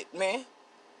 Shit, man.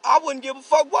 I wouldn't give a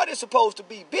fuck what it's supposed to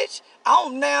be, bitch. I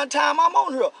don't now time I'm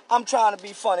on here. I'm trying to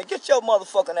be funny. Get your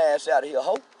motherfucking ass out of here,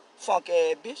 ho. Funk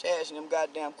ass bitch asking them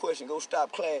goddamn questions. Go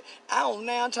stop class. I don't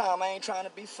now time I ain't trying to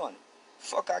be funny.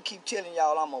 Fuck, I keep telling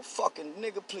y'all I'm a fucking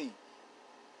nigga, please.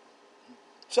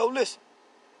 So listen.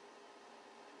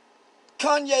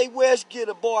 Kanye West get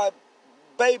a boy,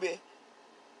 baby,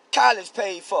 college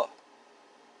paid for.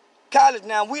 College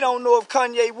now, we don't know if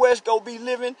Kanye West go be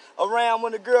living around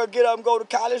when the girl get up and go to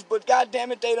college, but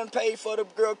goddamn it, they done paid for the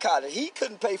girl college. He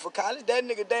couldn't pay for college. That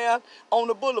nigga down on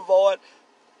the boulevard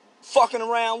fucking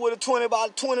around with a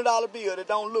 $20 bill that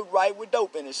don't look right with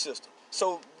dope in his system.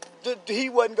 So he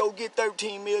wasn't gonna get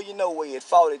 $13 million no way at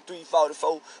 43,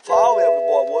 44, for however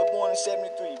the boy born in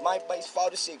 73, might base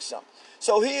 46 something.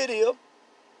 So here it is.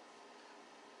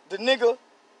 The nigga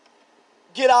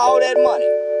get all that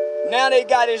money. Now they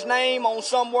got his name on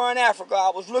somewhere in Africa.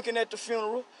 I was looking at the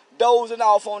funeral, dozing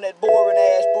off on that boring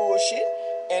ass bullshit.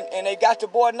 And they got the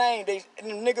boy name. The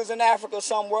niggas in Africa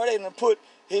somewhere, they done put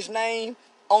his name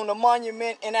on the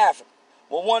monument in Africa.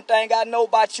 Well, one thing I know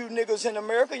about you niggas in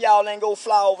America, y'all ain't go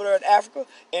fly over there in Africa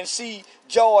and see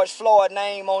George Floyd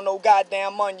name on no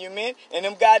goddamn monument, and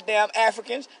them goddamn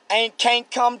Africans can't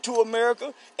come to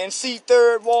America and see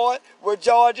Third Ward where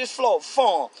George is Floyd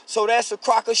from. So that's a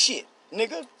crock of shit.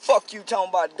 Nigga, fuck you talking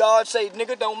about. God say,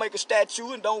 nigga, don't make a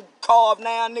statue and don't carve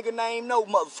now nigga name no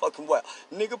motherfucking well.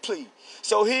 Nigga, please.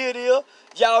 So here it is.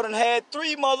 Y'all done had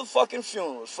 3 motherfucking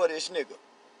funerals for this nigga.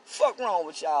 Fuck wrong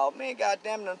with y'all, man.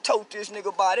 Goddamn, done tote this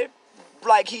nigga body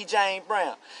like he James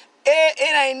Brown.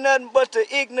 It ain't nothing but the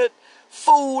ignorant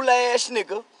fool-ass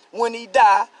nigga, when he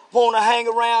die, wanna hang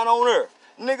around on earth.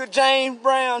 Nigga, James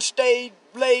Brown stayed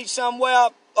laid somewhere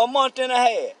a month and a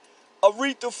half.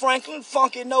 Aretha Franklin,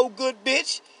 funky no good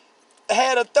bitch,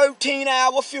 had a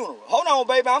 13-hour funeral. Hold on,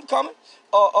 baby, I'm coming.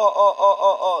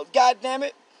 Goddamn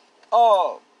it.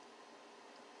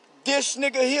 This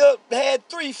nigga here had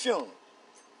 3 funerals.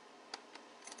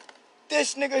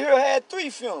 This nigga here had 3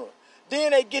 funerals.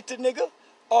 Then they get the nigga,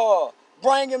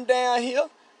 bring him down here,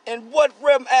 and what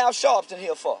Reverend Al Sharpton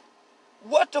here for?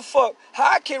 What the fuck?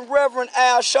 How can Reverend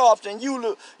Al Sharpton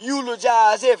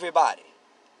eulogize everybody?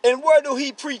 And where do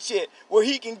he preach at where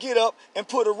he can get up and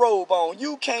put a robe on?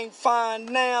 You can't find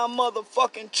now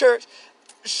motherfucking church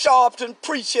Charleston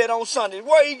preach it on Sunday.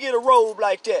 Where he get a robe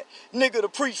like that, nigga, to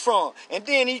preach from? And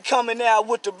then he coming out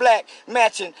with the black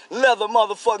matching leather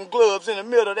motherfucking gloves in the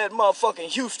middle of that motherfucking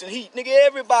Houston heat. Nigga,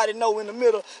 everybody know in the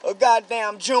middle of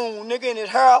goddamn June, nigga, and his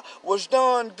hair was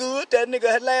done good. That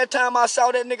nigga, last time I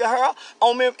saw that nigga hair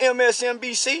on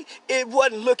MSNBC, it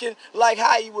wasn't looking like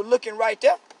how he was looking right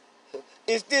there.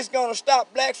 Is this gonna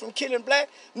stop blacks from killing black?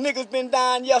 Niggas been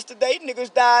dying yesterday.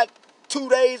 Niggas died 2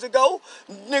 days ago.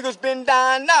 Niggas been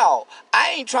dying now.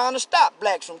 I ain't trying to stop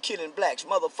blacks from killing blacks,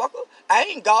 motherfucker. I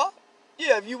ain't God.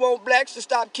 Yeah, if you want blacks to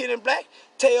stop killing black,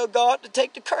 tell God to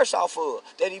take the curse off of us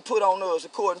that he put on us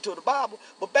according to the Bible.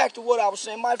 But back to what I was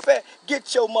saying, matter of fact,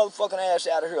 get your motherfucking ass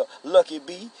out of here, Lucky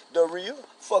B, the real.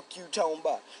 Fuck you talking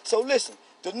about. So listen,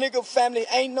 the nigga family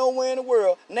ain't nowhere in the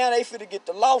world. Now they finna get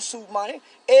the lawsuit money.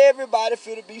 Everybody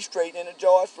finna be straight in the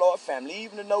George Floyd family.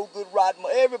 Even the no good rotten,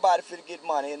 everybody finna get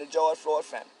money in the George Floyd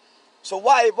family. So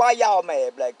why y'all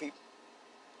mad, black people?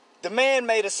 The man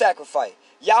made a sacrifice.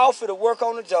 Y'all finna work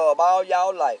on the job all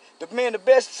y'all life. The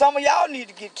best, some of y'all need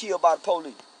to get killed by the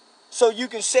police so you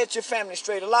can set your family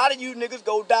straight. A lot of you niggas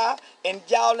go die and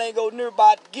y'all ain't go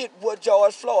nearby to get what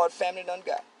George Floyd family done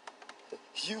got.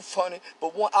 You funny,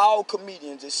 but all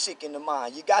comedians is sick in the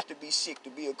mind. You got to be sick to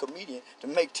be a comedian to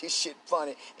make this shit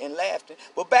funny and laughing.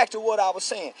 But back to what I was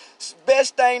saying.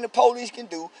 Best thing the police can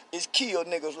do is kill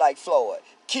niggas like Floyd.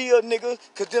 Kill niggas,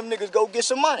 because them niggas go get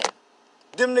some money.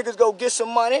 Them niggas go get some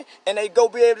money and they go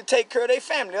be able to take care of their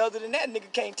family. Other than that,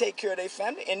 nigga can't take care of their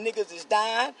family, and niggas is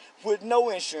dying with no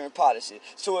insurance policy.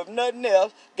 So if nothing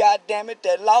else, goddamn it,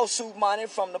 that lawsuit money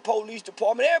from the police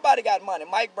department, everybody got money.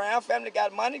 Mike Brown family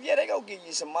got money. Yeah, they go give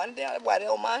you some money. That's why they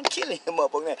don't mind killing him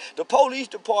up on that. The police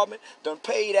department done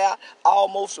paid out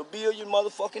almost $1 billion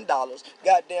motherfucking dollars.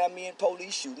 Goddamn me and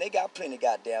police shooting. They got plenty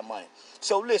goddamn money.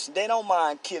 So listen, they don't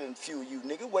mind killing few you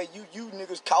niggas. Where you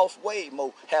niggas cost way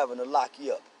more having to lock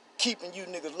you up. Keeping you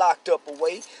niggas locked up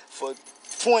away for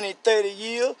 20, 30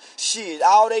 years. Shit,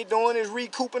 all they doing is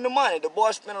recouping the money. The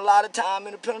boy spent a lot of time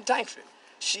in the penitentiary.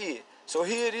 Shit. So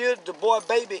here it is, the boy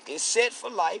baby is set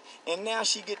for life, and now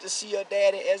she get to see her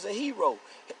daddy as a hero.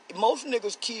 Most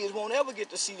niggas' kids won't ever get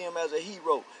to see them as a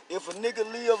hero. If a nigga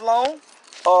live long,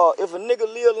 the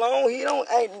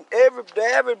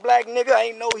average black nigga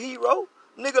ain't no hero.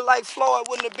 Nigga like Floyd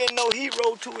wouldn't have been no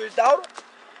hero to his daughter.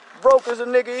 Broke as a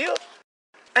nigga is.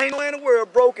 Ain't no in the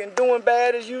world broke and doing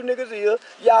bad as you niggas is.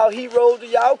 Y'all heroes to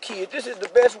y'all kids. This is the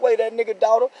best way that nigga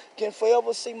daughter can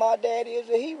forever see my daddy as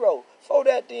a hero. For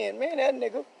that then, man, that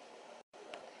nigga.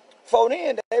 For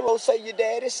then, they will say your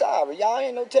daddy's sorry. Y'all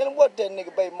ain't no telling what that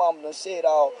nigga baby mama done said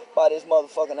all about his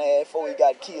motherfucking ass before he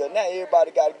got killed. Now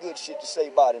everybody got good shit to say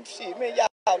about him. Shit, man,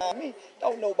 y'all not me.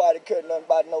 Don't nobody care nothing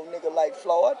about no nigga like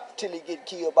Floyd till he get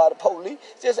killed by the police.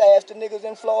 Just ask the niggas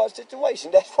in Floyd's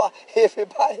situation. That's why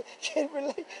everybody can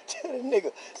relate to the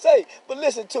nigga. Say, but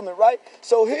listen to me, right?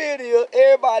 So here it is.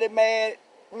 Everybody mad.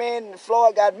 Man,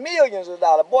 Floyd got millions of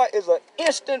dollars. Boy is an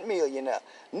instant millionaire.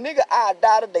 Nigga, I'll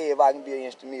die today if I can be an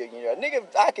instant millionaire. Nigga,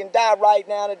 if I can die right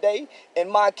now today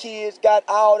and my kids got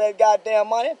all that goddamn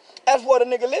money, that's what a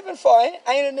nigga living for, ain't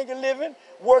a nigga living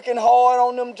working hard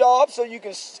on them jobs so you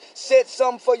can set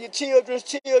something for your children's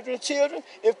children.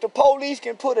 If the police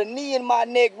can put a knee in my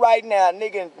neck right now,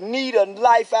 nigga need a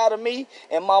life out of me,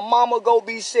 and my mama go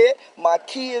be set, my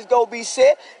kids go be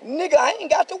set, nigga, I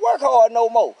ain't got to work hard no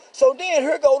more. So then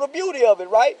here go the beauty of it,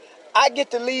 right? I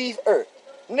get to leave Earth.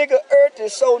 Nigga, earth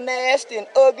is so nasty and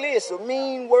ugly. It's a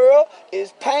mean world.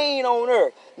 It's pain on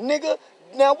earth. Nigga,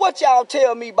 now what y'all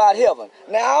tell me about heaven?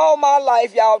 Now all my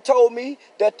life y'all told me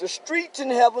that the streets in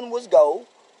heaven was gold.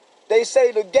 They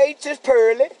say the gates is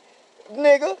pearly,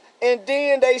 nigga, and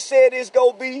then they said it's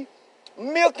gonna be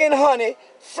milk and honey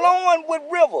flowing with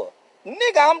river.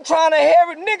 Nigga, I'm trying to have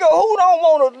it. Nigga, who don't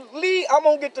want to lead? I'm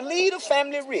gonna get to lead a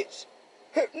family rich.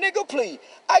 Nigga, please.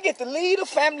 I get to lead a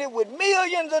family with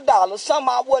millions of dollars, something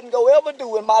I wasn't going to ever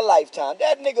do in my lifetime.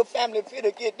 That nigga family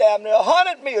finna get down there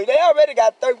 100 million. They already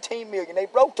got 13 million. They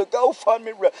broke the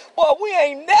GoFundMe record. Boy, we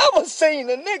ain't never seen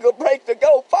a nigga break the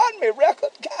GoFundMe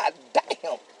record. God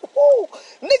damn. Woo.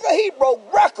 Nigga, he broke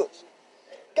records.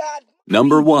 God.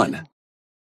 Number 1.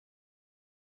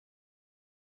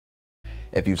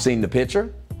 If you've seen the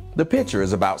picture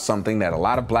is about something that a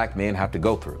lot of black men have to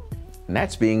go through. And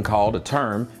that's being called a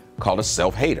term called a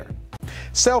self-hater.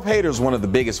 Self-hater is one of the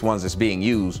biggest ones that's being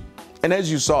used. And as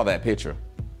you saw that picture,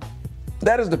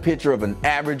 that is the picture of an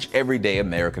average, everyday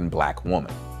American black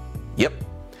woman. Yep,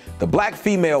 the black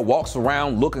female walks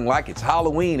around looking like it's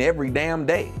Halloween every damn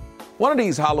day. One of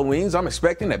these Halloweens, I'm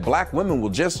expecting that black women will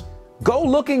just go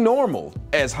looking normal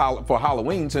for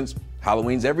Halloween, since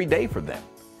Halloween's every day for them.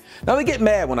 Now they get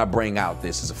mad when I bring out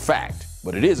this as a fact,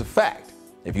 but it is a fact.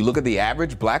 If you look at the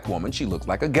average black woman, she looks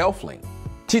like a gelfling.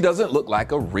 She doesn't look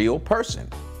like a real person.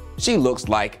 She looks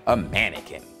like a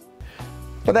mannequin.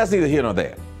 But that's neither here nor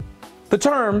there. The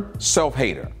term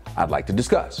self-hater I'd like to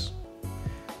discuss.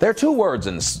 There are two words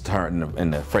in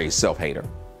the phrase self-hater: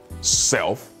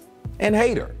 self and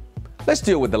hater. Let's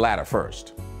deal with the latter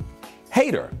first.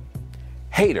 Hater.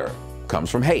 Hater comes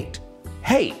from hate.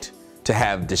 Hate, to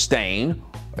have disdain,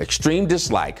 extreme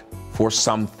dislike for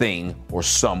something or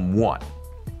someone,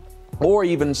 or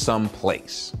even some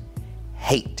place.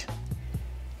 Hate.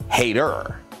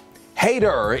 Hater.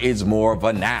 Hater is more of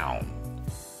a noun.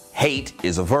 Hate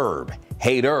is a verb.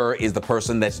 Hater is the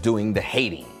person that's doing the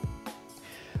hating.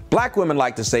 Black women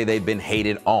like to say they've been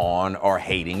hated on or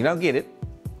hating. You don't get it,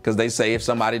 because they say if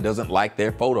somebody doesn't like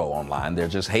their photo online, they're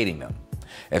just hating them.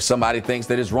 If somebody thinks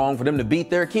that it's wrong for them to beat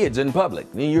their kids in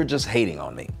public, then you're just hating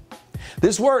on me.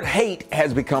 This word hate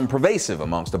has become pervasive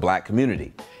amongst the black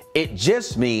community. It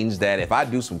just means that if I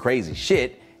do some crazy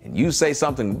shit and you say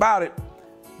something about it,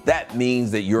 that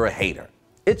means that you're a hater.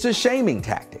 It's a shaming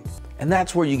tactic. And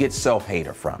that's where you get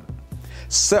self-hater from.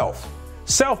 Self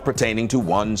pertaining to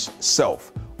one's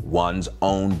self, one's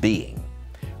own being.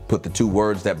 Put the two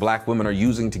words that black women are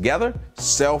using together: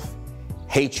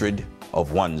 self-hatred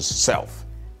of one's self.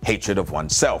 Hatred of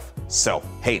oneself,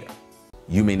 self-hater.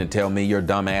 You mean to tell me your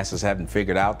dumb asses haven't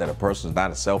figured out that a person's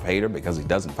not a self-hater because he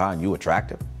doesn't find you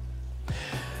attractive?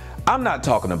 I'm not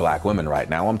talking to black women right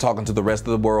now. I'm talking to the rest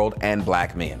of the world and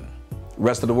black men.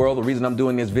 Rest of the world, the reason I'm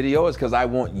doing this video is because I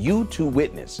want you to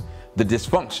witness the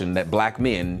dysfunction that black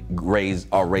men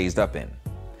are raised up in.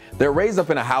 They're raised up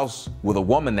in a house with a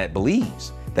woman that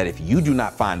believes that if you do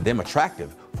not find them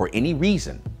attractive for any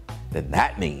reason, then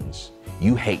that means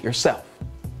you hate yourself.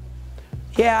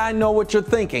 Yeah, I know what you're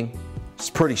thinking. It's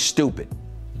pretty stupid.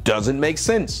 Doesn't make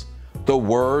sense. The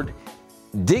word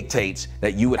dictates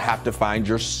that you would have to find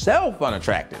yourself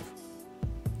unattractive,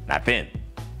 not them.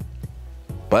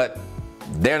 But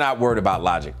they're not worried about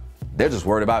logic. They're just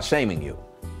worried about shaming you.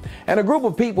 And a group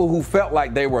of people who felt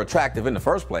like they were attractive in the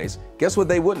first place, guess what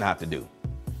they wouldn't have to do?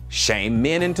 Shame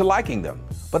men into liking them.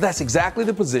 But that's exactly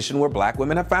the position where black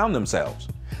women have found themselves,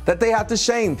 that they have to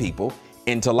shame people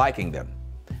into liking them.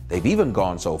 They've even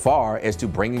gone so far as to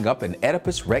bringing up an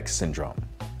Oedipus Rex syndrome.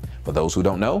 For those who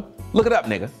don't know, look it up,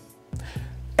 nigga.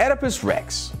 Oedipus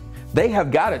Rex. They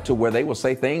have got it to where they will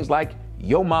say things like,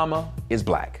 "Yo mama is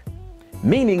black,"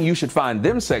 meaning you should find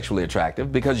them sexually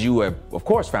attractive because you have, of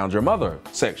course, found your mother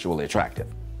sexually attractive.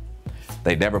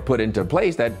 They never put into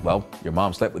place that, well, your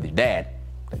mom slept with your dad.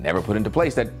 They never put into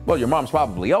place that, well, your mom's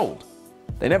probably old.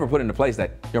 They never put into place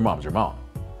that your mom's your mom.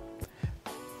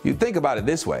 You think about it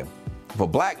this way. If a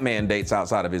black man dates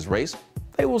outside of his race,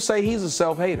 they will say he's a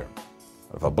self-hater.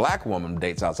 If a black woman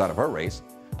dates outside of her race,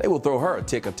 they will throw her a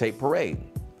ticker tape parade.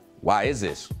 Why is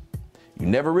this? You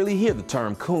never really hear the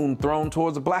term coon thrown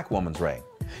towards a black woman's race.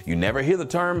 You never hear the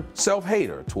term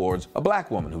self-hater towards a black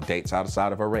woman who dates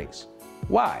outside of her race.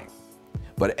 Why?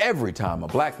 But every time a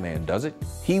black man does it,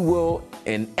 he will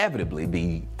inevitably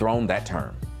be thrown that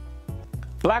term.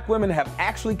 Black women have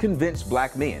actually convinced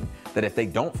black men that if they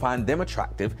don't find them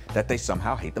attractive, that they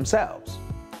somehow hate themselves.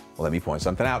 Well, let me point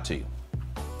something out to you.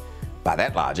 By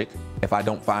that logic, if I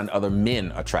don't find other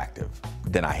men attractive,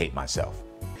 then I hate myself.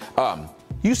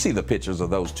 You see the pictures of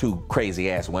those two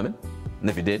crazy ass women? And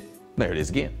if you did, there it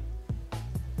is again.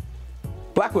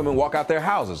 Black women walk out their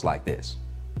houses like this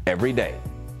every day.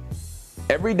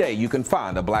 Every day you can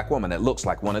find a black woman that looks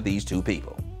like one of these two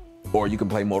people. Or you can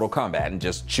play Mortal Kombat and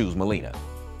just choose Melina.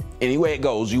 Any way it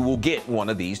goes, you will get one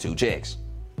of these two chicks.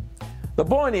 The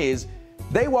point is,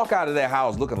 they walk out of their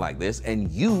house looking like this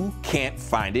and you can't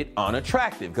find it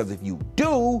unattractive, because if you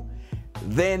do,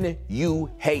 then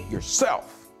you hate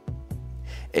yourself.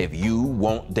 If you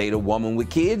won't date a woman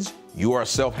with kids, you are a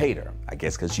self-hater. I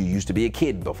guess because you used to be a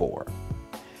kid before.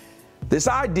 This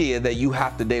idea that you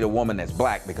have to date a woman that's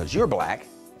black because you're black,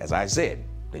 as I said,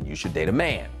 then you should date a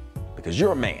man because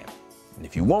you're a man. And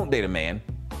if you won't date a man,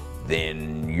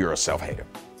 then you're a self-hater.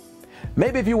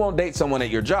 Maybe if you won't date someone at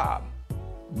your job,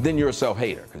 then you're a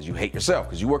self-hater because you hate yourself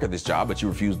because you work at this job, but you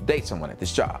refuse to date someone at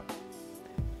this job.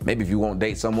 Maybe if you won't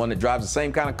date someone that drives the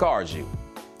same kind of car as you.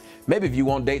 Maybe if you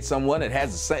won't date someone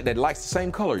that likes the same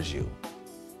color as you.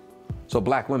 So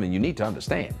black women, you need to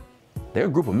understand, they're a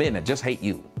group of men that just hate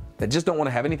you, that just don't want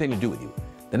to have anything to do with you.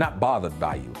 They're not bothered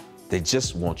by you. They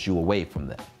just want you away from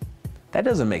them. That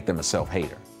doesn't make them a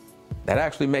self-hater. That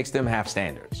actually makes them have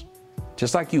standards.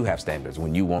 Just like you have standards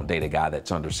when you won't date a guy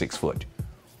that's under 6 foot,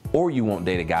 or you won't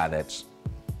date a guy that's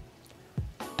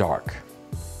dark,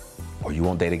 or you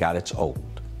won't date a guy that's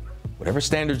old. Whatever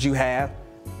standards you have,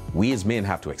 we as men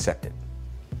have to accept it.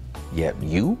 Yet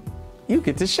you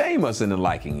get to shame us into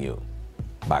liking you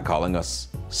by calling us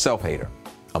self-hater,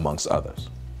 amongst others.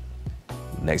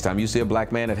 Next time you see a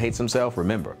black man that hates himself,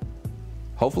 remember,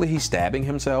 hopefully he's stabbing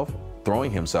himself, throwing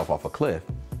himself off a cliff,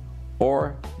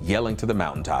 or yelling to the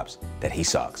mountaintops that he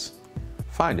sucks.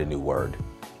 Find a new word.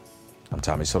 I'm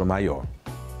Tommy Sotomayor.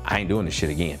 I ain't doing this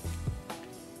shit again.